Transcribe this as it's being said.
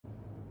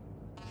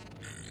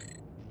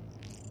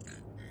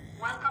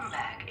Welcome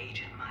back,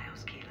 Agent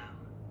Miles Kilo.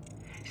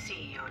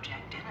 CEO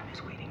Jack Denham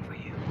is waiting for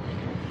you.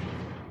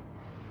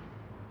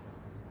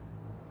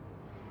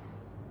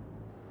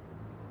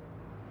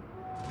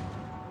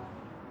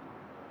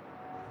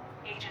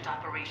 Agent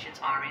Operations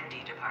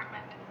R&D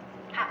Department.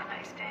 Have a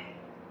nice day.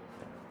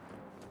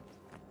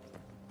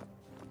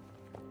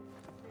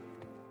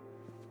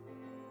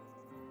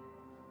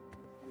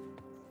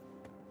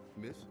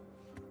 Miss?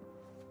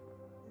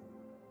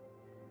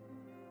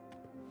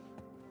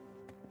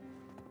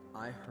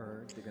 I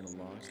heard they're gonna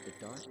launch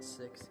the Dark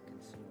 6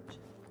 consumer chip.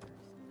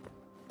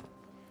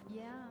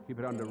 Yeah. Keep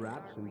it under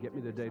wraps and get me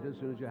the data as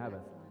soon as you have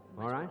it.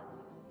 All right?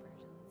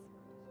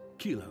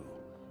 Kilo,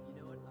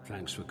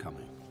 thanks for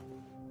coming.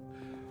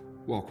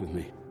 Walk with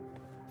me.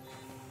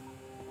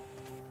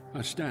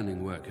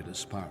 Outstanding work at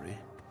Aspari.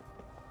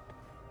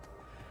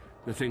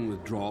 The thing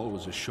with Drawl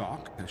was a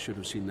shock. I should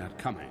have seen that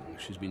coming.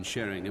 She's been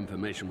sharing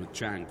information with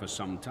Chang for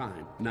some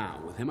time.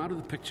 Now, with him out of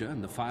the picture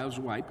and the files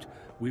wiped,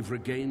 we've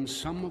regained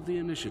some of the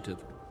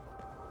initiative.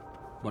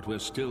 But we're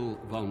still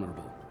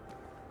vulnerable.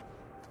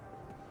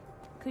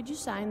 Could you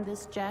sign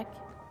this, Jack?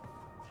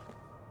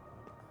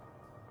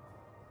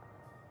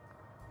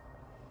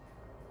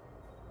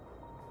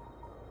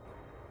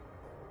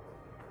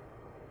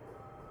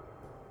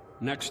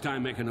 Next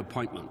time, make an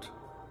appointment.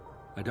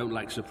 I don't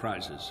like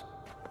surprises.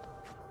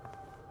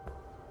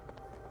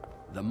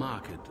 The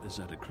market is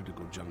at a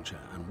critical juncture,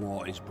 and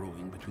war is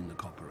brewing between the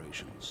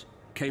corporations.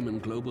 Cayman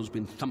Global's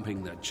been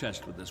thumping their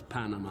chest with this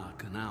Panama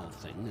Canal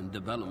thing, and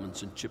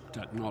developments in chip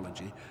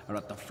technology are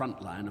at the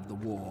front line of the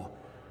war.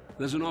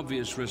 There's an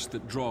obvious risk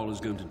that Drawl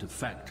is going to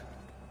defect.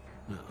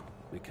 No,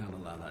 we can't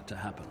allow that to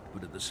happen,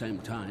 but at the same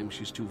time,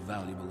 she's too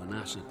valuable an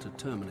asset to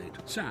terminate.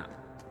 Sam.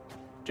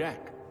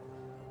 Jack.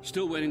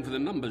 Still waiting for the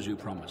numbers you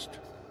promised.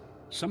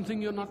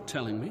 Something you're not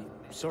telling me?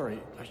 Sorry,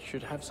 I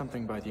should have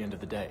something by the end of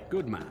the day.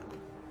 Good man.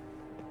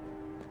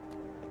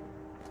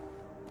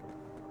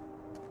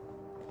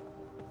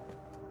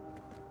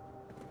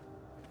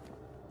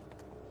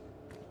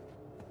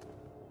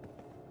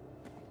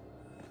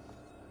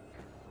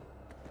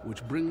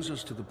 Which brings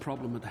us to the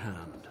problem at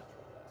hand.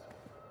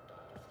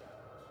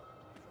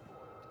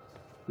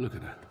 Look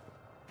at her.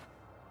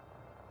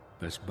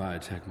 Best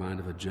biotech mind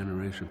of a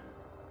generation.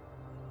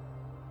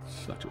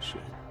 Such a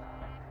shame.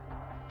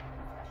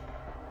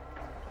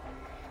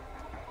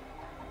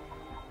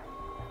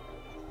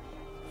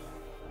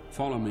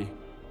 Follow me.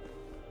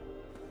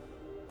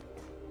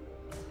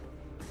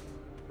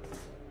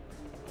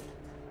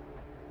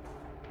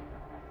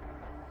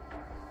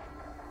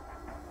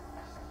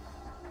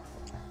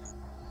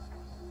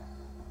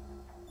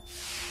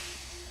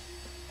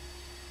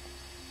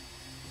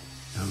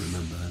 Now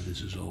remember,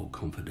 this is all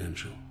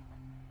confidential.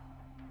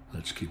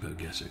 Let's keep her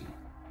guessing.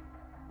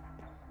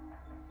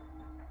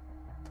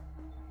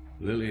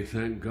 Lily,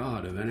 thank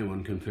God. If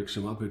anyone can fix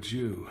him up, it's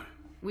you.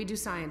 We do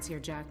science here,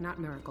 Jack, not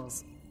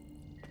miracles.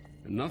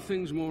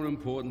 Nothing's more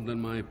important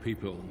than my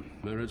people.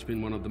 Merritt's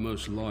been one of the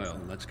most loyal.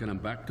 Let's get him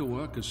back to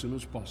work as soon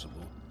as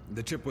possible.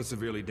 The chip was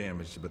severely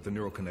damaged, but the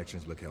neural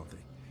connections look healthy.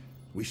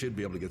 We should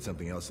be able to get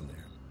something else in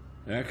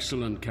there.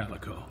 Excellent,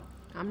 Calico.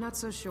 I'm not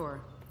so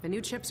sure. The new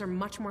chips are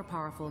much more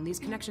powerful, and these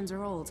connections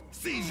are old.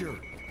 Seizure!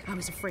 I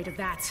was afraid of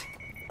that.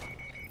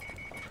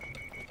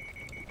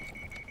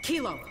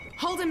 Kilo,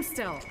 hold him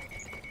still!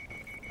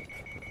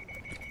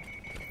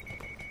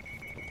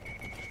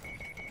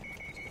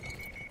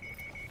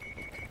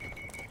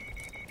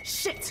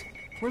 Shit!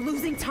 We're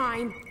losing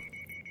time!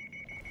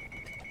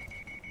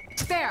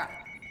 There!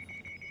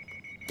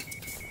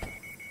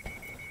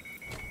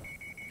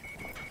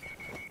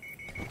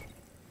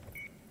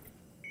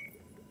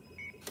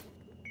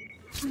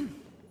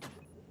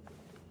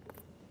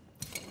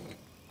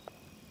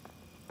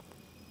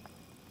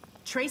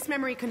 Trace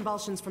memory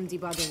convulsions from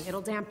debugging.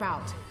 It'll damp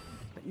out.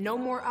 But no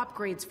more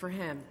upgrades for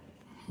him.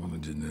 What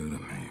did you do to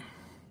me?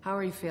 How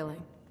are you feeling?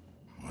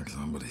 Like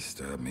somebody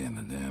stabbed me in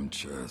the damn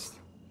chest.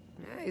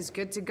 Yeah, he's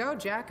good to go,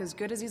 Jack. As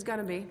good as he's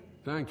gonna be.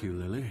 Thank you,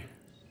 Lily.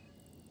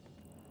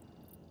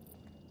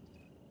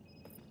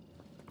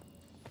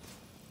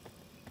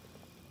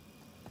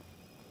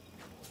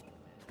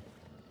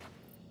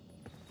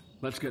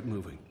 Let's get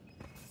moving.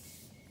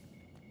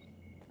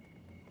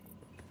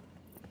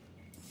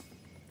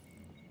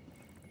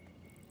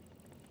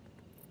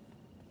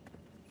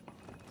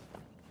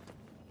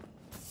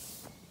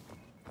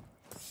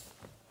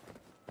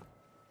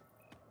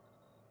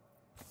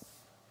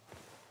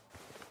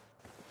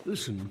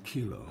 Listen,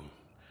 Kilo.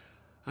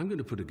 I'm going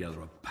to put together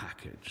a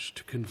package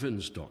to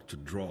convince Dr.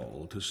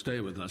 Drawl to stay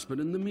with us, but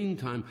in the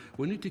meantime,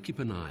 we need to keep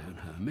an eye on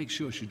her, make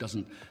sure she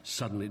doesn't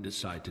suddenly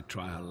decide to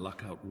try her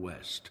luck out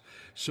west.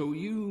 So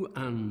you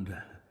and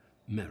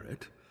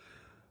Merritt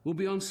will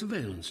be on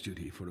surveillance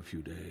duty for a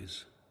few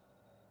days.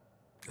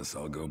 Guess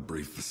I'll go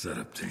brief the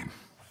setup team.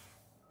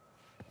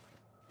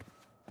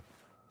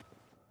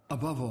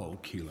 Above all,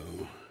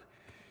 Kilo,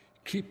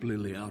 keep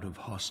Lily out of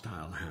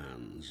hostile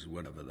hands,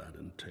 whatever that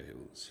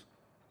entails.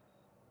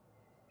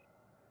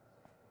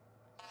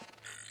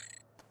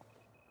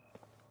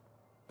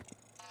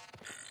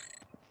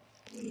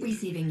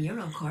 Receiving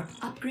Eurocorp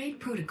upgrade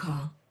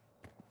protocol.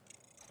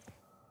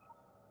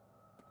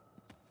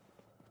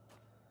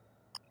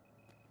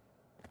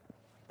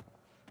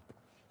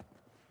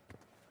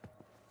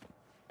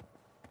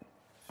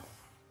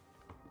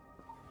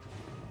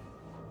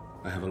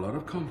 I have a lot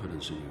of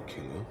confidence in you,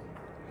 Kilo.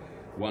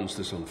 Once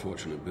this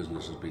unfortunate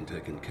business has been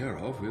taken care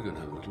of, we're going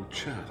to have a little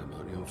chat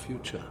about your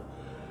future.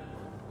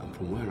 And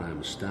from where I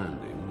am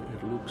standing,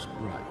 it looks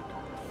bright.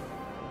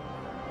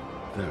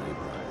 Very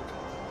bright.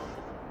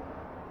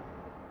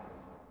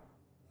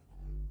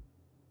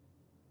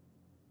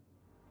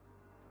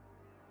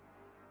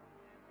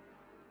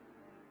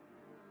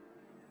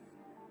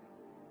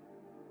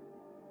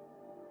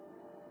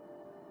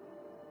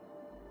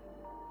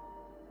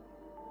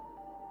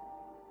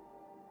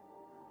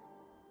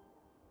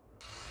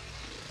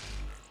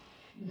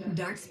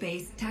 Dark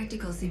space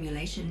tactical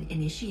simulation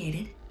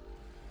initiated.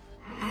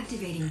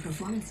 Activating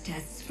performance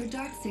tests for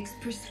Dark 6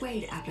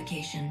 Persuade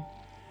application.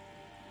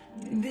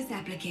 This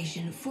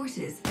application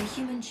forces a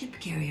human chip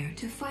carrier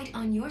to fight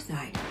on your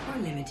side for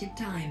limited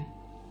time.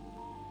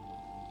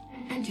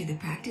 Enter the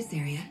practice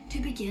area to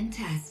begin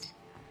test.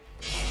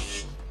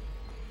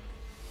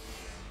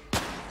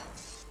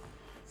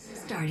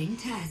 Starting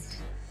test.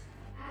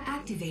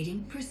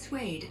 Activating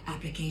Persuade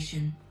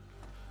application.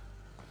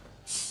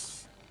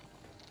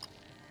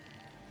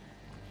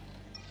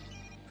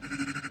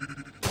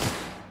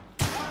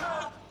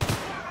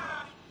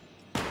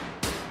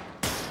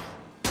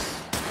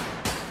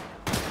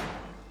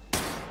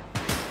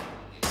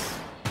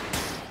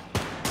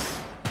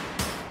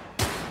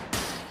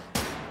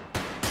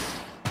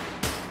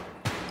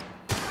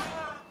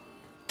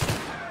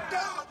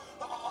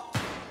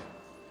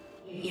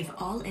 If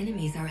all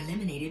enemies are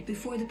eliminated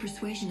before the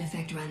persuasion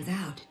effect runs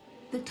out,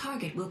 the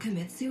target will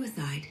commit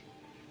suicide.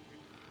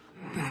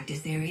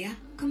 Practice area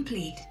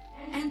complete.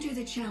 Enter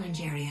the challenge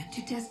area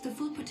to test the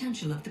full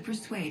potential of the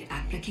Persuade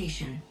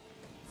application.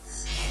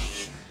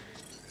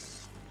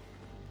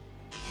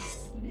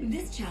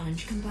 This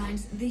challenge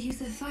combines the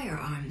use of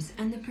firearms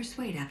and the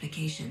Persuade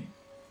application.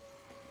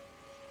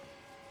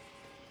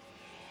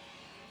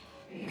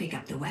 Pick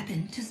up the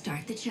weapon to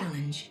start the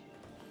challenge.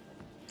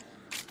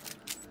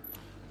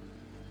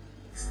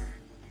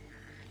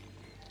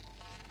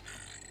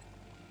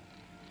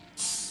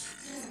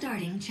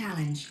 Starting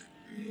challenge.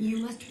 You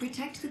must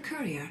protect the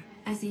courier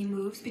as he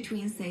moves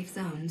between safe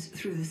zones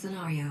through the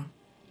scenario.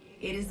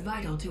 It is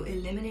vital to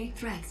eliminate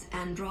threats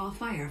and draw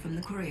fire from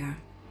the courier.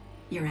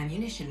 Your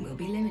ammunition will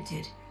be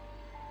limited.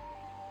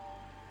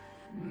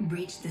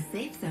 Breach the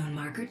safe zone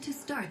marker to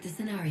start the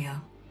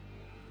scenario.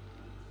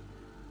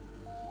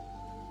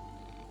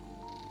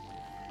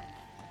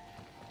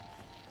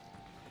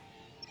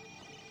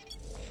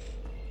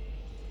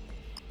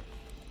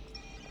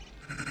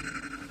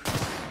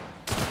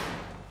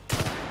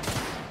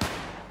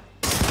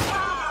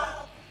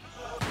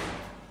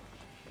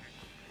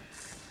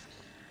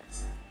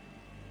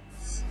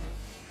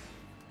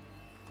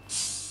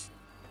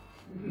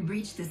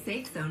 Breach the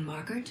safe zone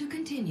marker to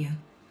continue.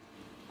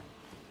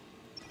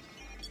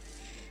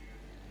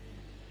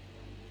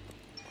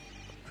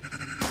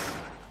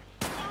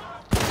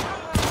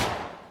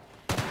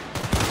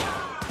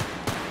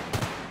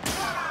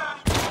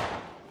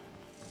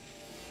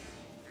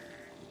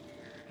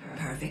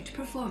 Perfect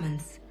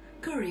performance.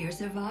 Courier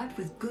survived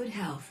with good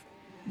health.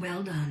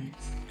 Well done.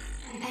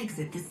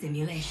 Exit the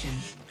simulation.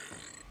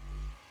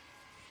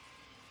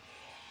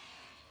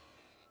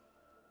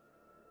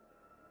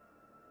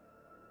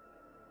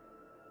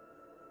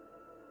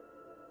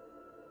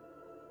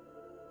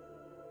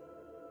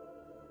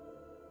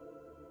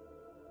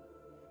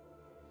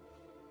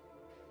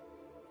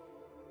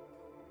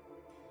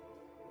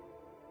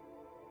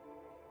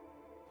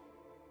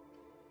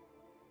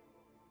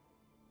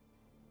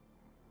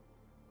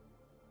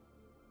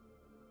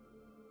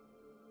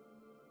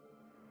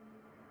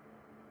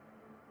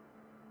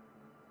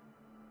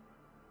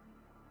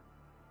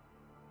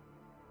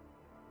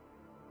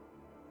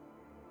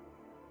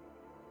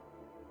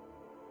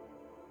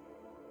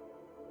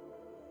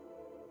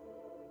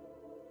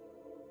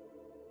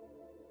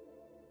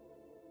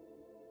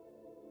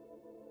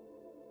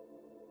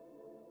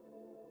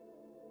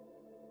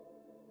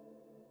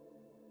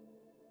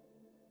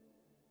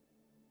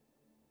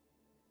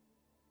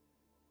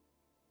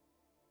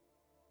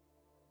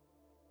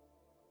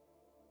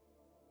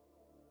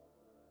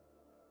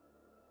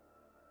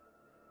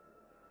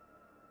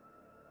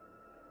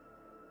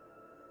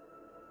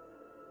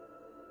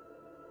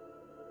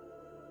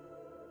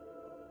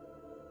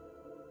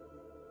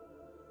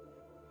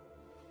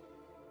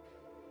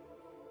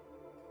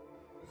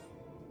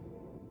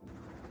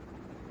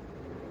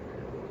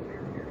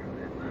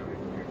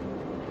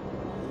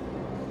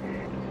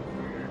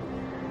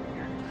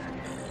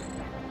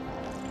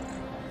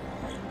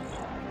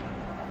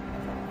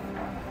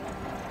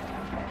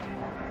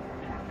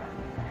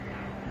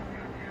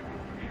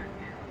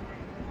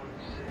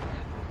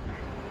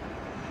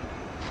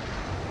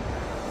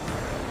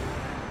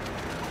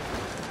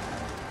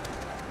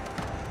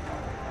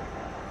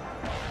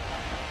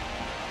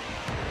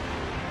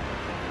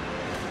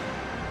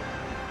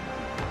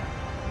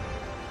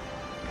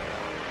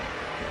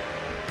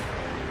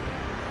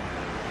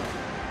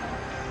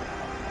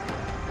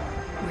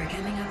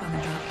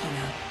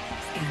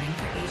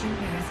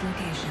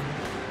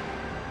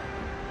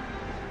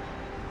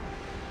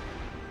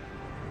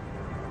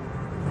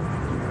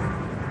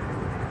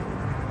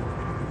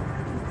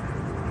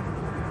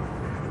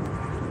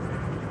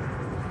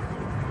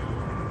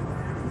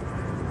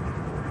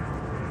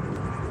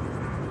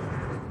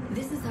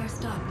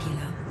 stop,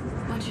 Kilo.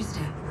 Watch your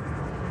step.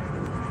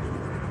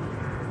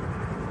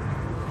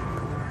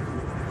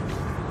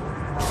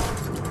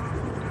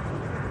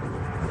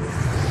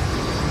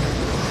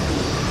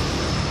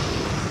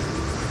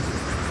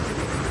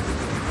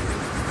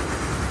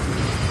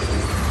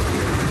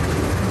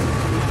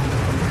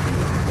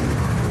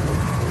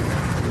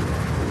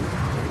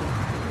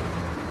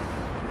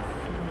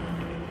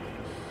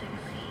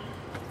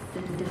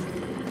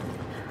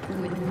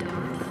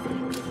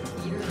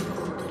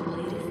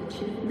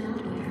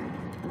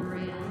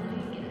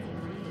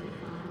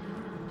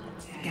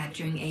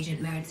 Capturing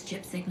Agent Merritt's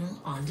chip signal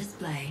on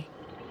display.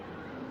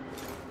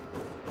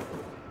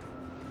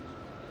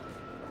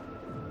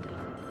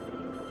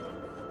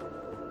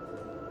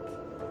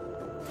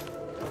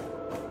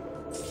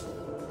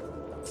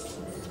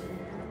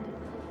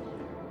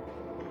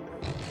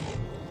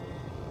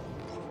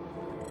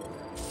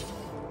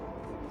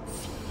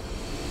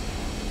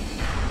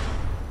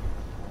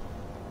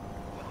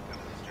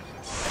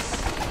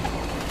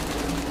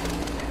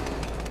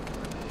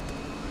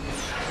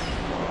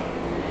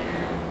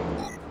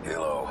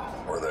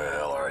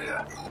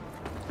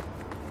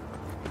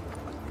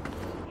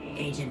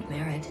 Agent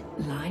Merritt,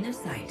 line of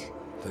sight.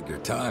 Take your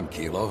time,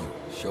 Kilo.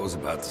 Show's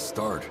about to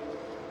start.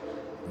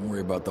 Don't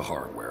worry about the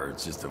hardware.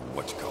 It's just a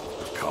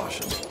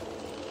precaution.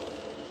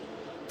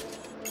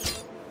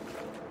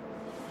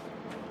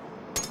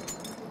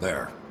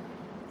 There.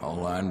 All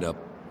lined up.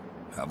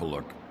 Have a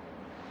look.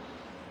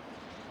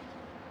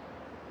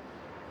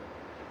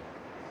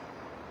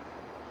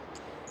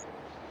 It's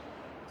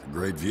a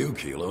great view,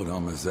 Kilo.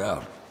 Don't miss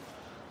out.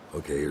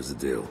 Okay, here's the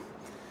deal.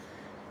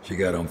 She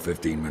got home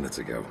 15 minutes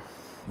ago.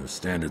 There's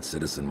standard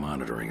citizen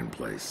monitoring in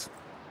place.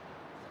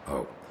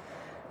 Oh,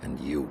 and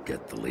you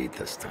get the lead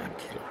this time,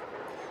 Kilo.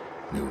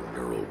 New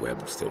neural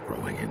web still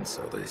growing in,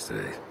 so they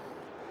say.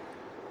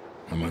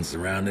 I'm on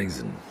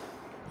surroundings, and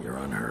you're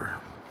on her.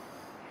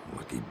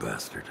 Lucky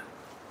bastard.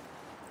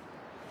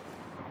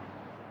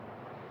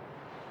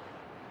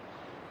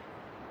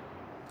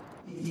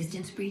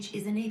 Distance breach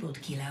is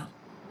enabled, Kilo.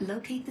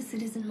 Locate the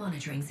citizen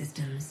monitoring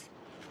systems.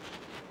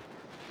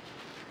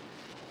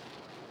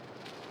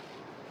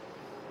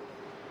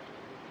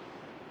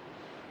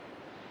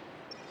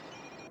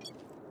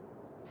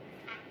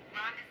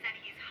 Rhonda said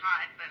he's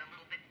hot, but a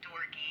little bit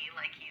dorky,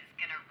 like he's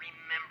gonna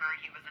remember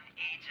he was an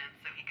agent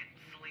so he could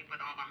sleep with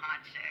all the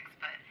hot chicks,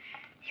 but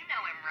you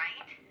know him,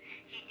 right?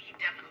 He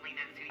definitely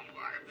knows who you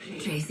are.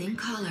 But... Tracing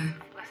caller.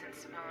 Listen,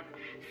 Simone,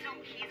 so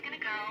he's gonna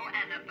go,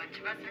 and a bunch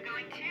of us are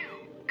going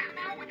too. Come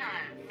out with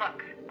us.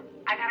 Look,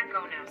 I gotta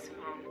go now,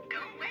 Simone.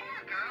 Go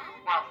where, girl?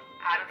 Well,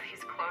 out of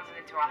these clothes and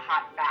into a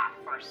hot bath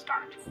for a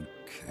start.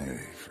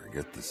 Okay,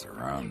 forget the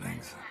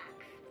surroundings.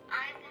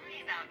 I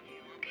worry about you,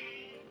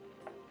 okay?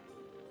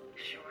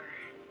 Sure.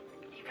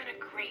 You've been a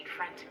great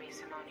friend to me,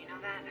 Simone, you know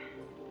that?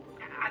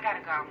 I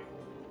gotta go.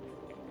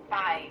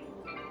 Bye.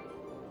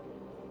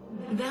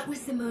 That was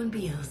Simone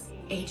Beals,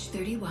 age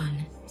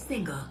 31,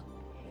 single.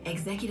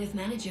 Executive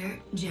Manager,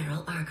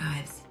 General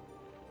Archives.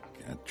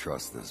 Can't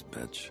trust this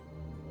bitch.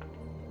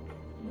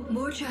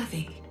 More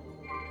traffic.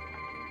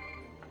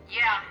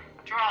 Yeah,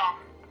 draw.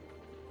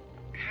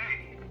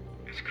 Hey,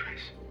 it's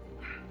Chris.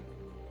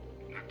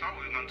 I thought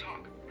we were gonna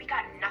talk. We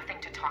got nothing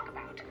to talk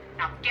about.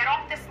 Now get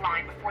off this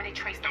line before they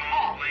trace the Don't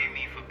call. blame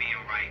me for being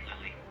right,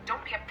 Lily.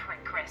 Don't be a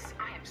prick, Chris.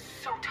 I am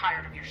so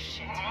tired of your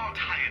shit. We're all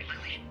tired,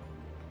 Lily.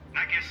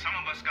 I guess some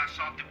of us got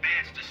softer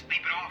beds to sleep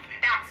it off in.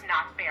 That's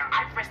not fair.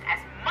 I've risked as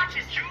much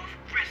as you.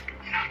 You've risked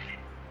nothing.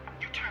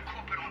 You turned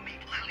corporate on me,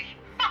 Lily.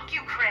 Fuck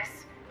you,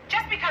 Chris.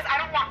 Just because I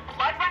don't want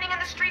blood running in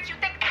the streets, you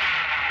think...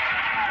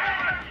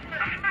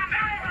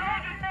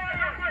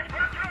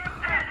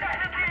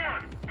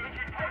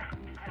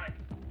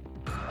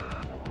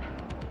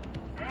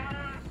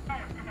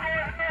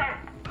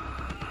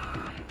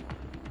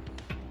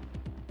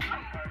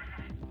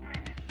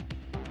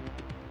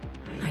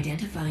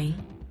 Identifying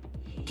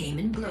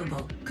Cayman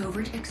Global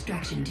Covert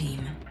Extraction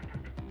Team.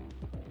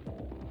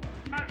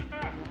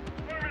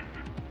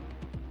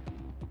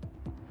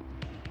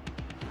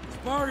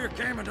 Spar your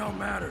Cayman don't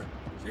matter.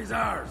 She's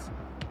ours.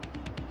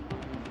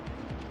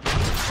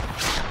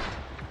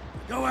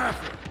 Go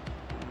after her.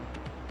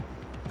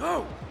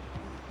 Go!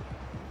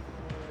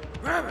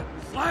 Grab it!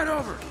 Slide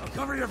over! I'll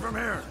cover you from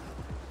here.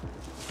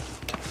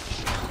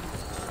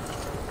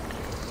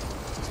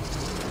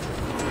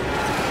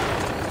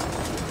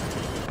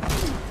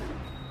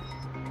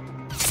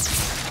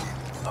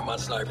 I'm on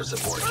sniper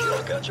support,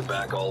 Kilo. Got your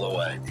back all the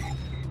way.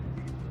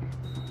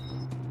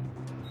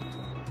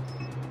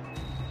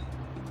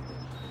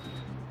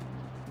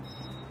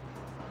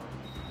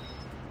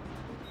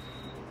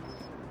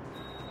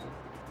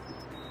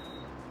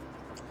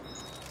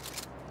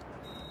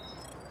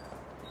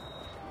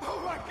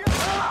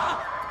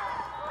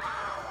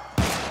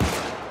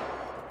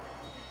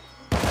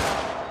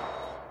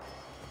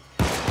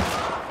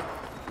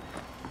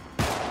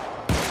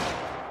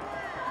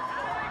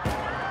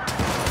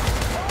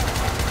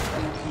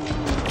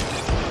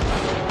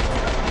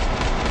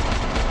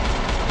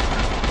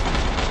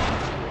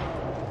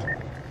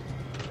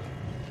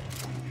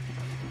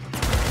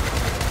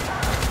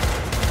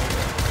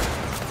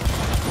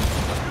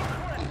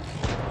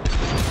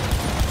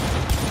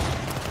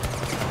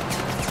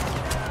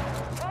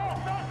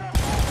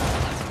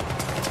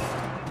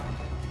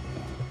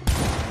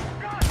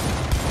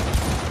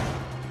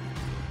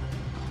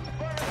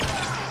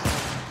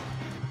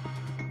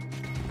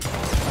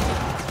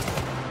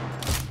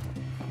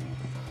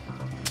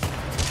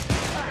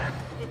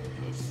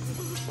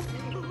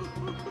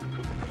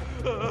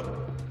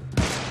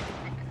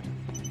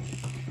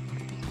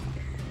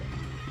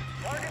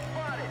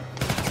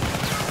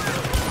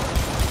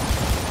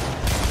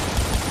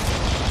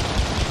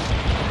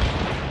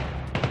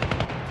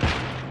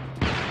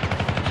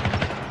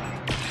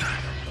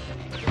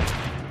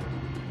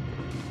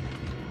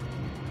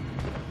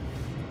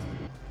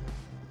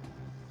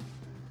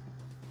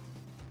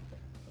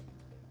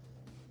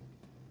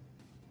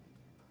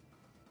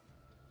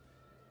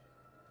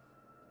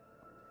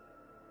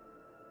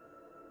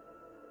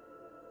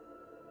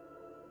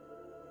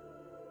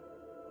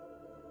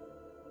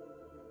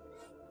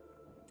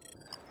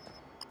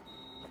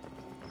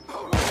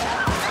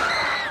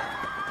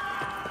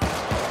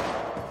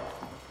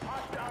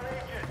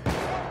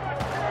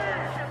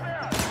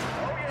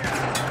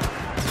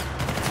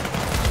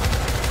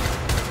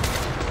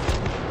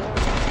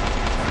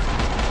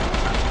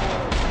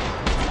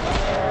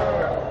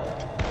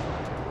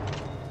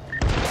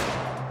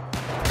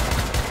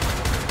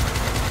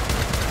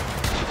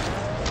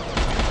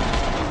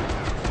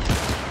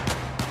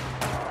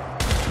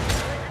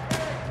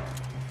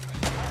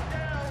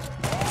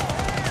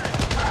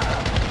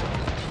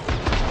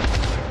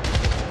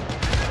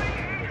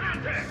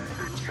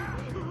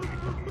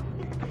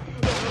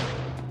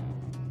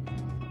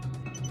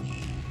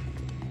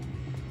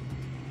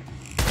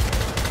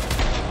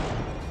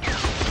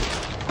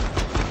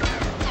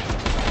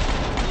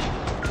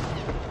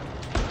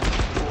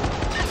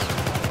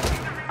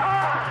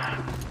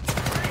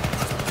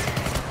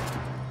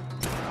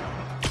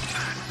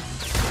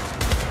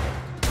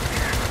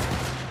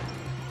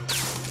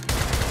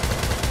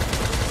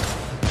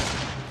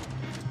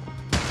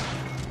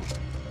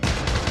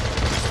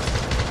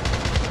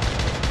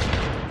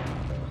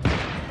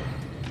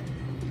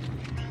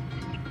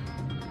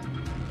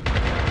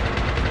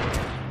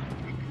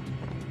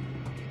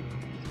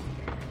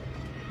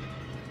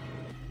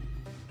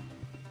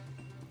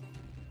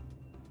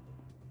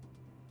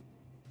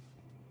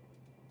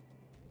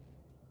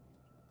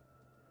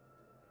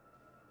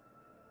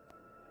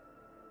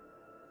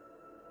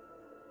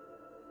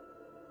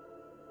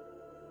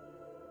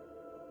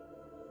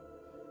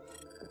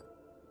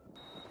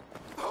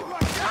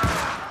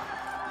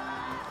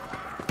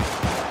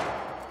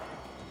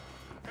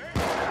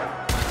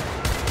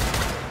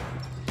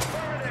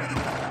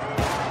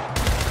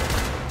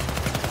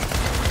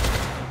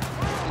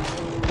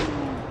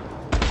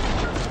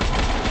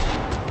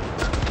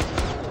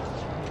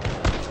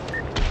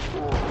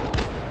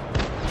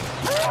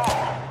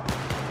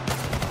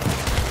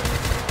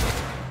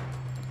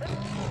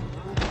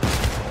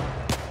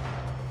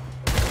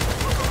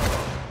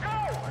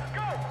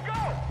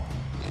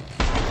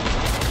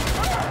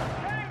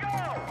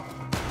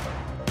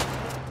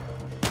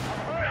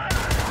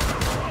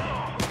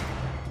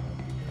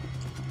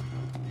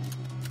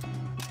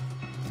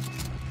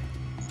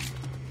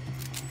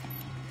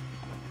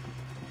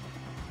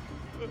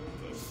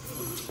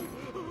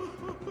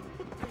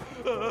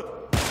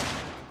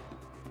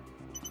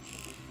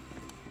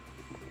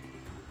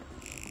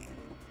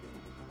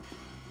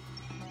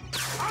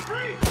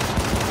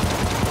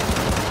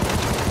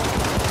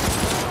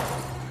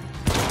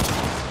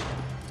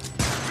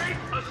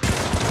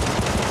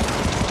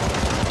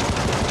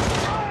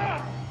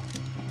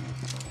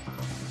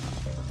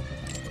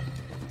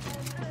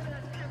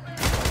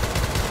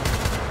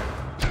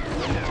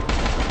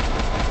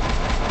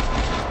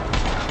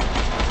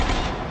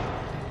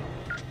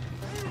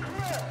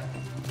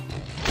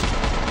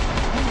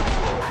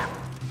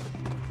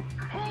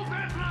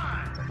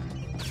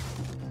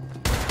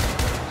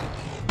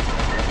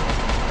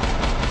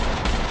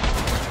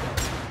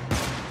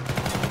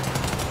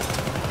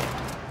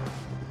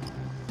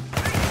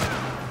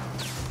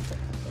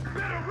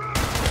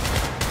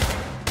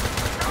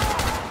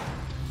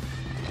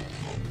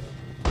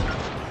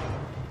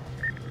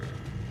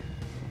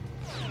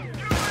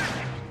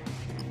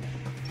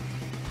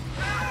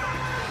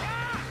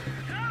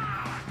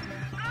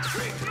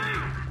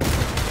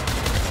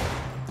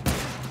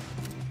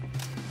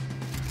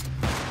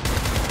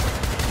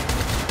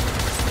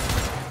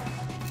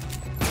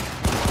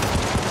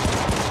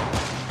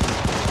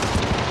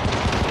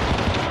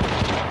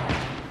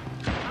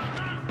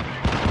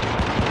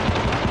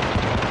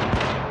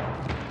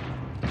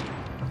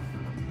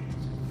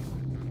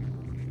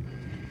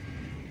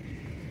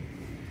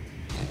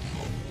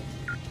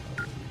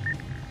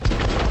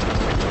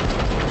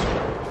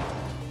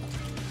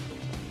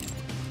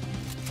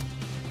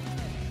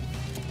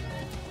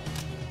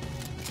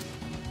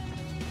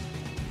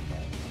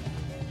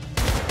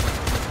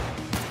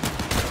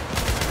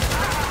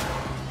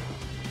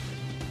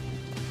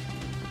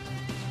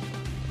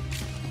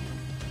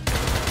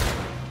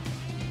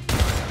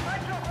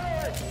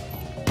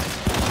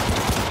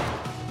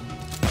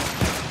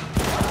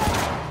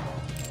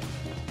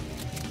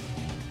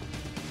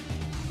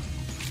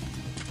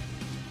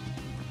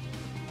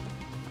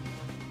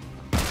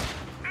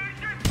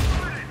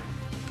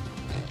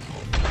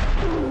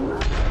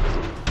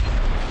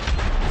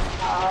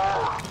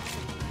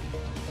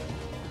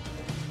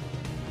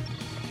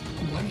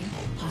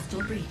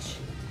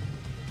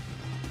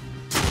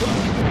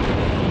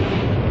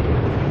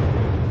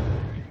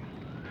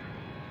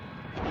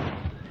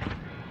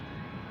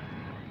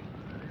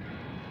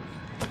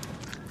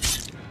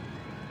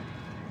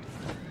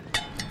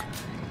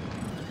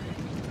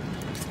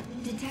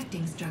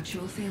 detecting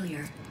structural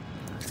failure.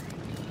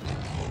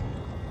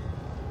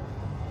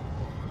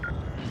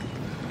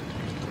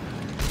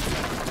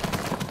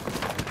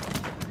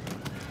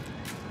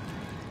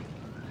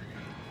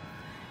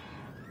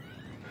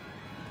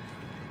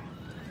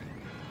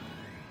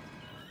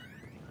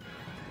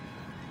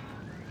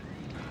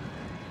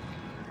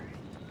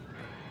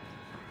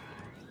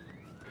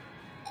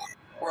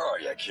 Where are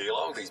you,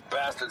 Kilo? These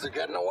bastards are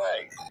getting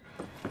away.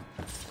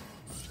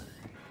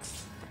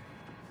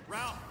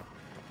 Ralph!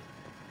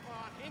 Come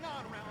on, hang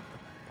on, Ralph.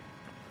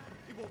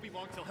 It won't be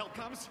long till help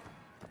comes.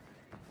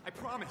 I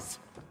promise.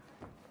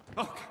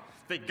 Oh,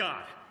 thank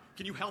God.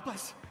 Can you help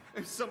us?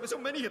 So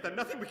many of them,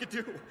 nothing we could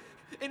do.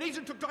 An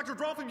agent took Dr.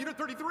 Draw from Unit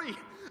 33.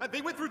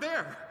 They went through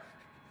there.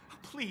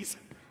 Please,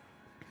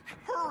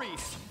 hurry!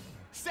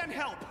 Send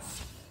help!